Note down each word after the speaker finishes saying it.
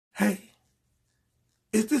Hey,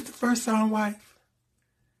 is this the first son wife?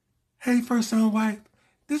 Hey, first son wife,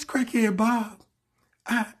 this crackhead Bob.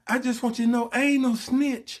 I just want you to know I ain't no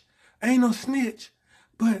snitch. I ain't no snitch.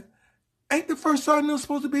 But ain't the first sergeant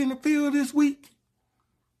supposed to be in the field this week?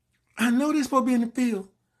 I know they're supposed to be in the field.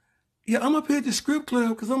 Yeah, I'm up here at the script club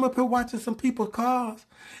because I'm up here watching some people's cars.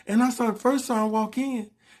 And I saw the first sergeant walk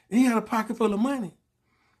in and he had a pocket full of money.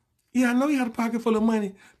 Yeah, I know he had a pocket full of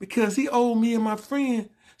money because he owed me and my friend,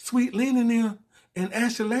 Sweet Lynn and them, and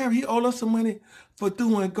Ashley Larry, he owed us some money for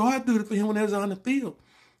doing guard duty for him when they was on the field.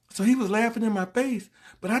 So he was laughing in my face,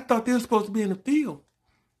 but I thought they were supposed to be in the field.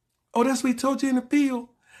 Oh, that's what he told you in the field?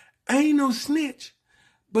 I ain't no snitch.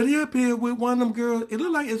 But he up here with one of them girls, it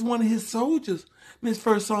looked like it's one of his soldiers, Miss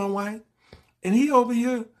First Son White. And he over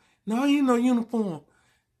here, no, he ain't no uniform.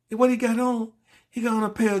 And what he got on? He got on a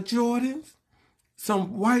pair of Jordans,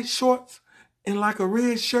 some white shorts, and like a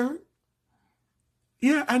red shirt.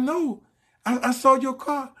 Yeah, I know. I saw your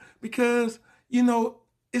car because, you know,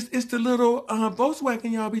 it's the little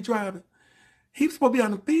Volkswagen y'all be driving. He was supposed to be on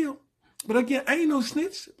the field. But again, I ain't no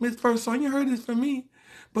snitch, Miss First Son. You heard this from me.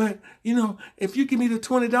 But, you know, if you give me the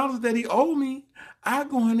 $20 that he owed me, I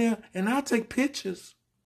go in there and I'll take pictures.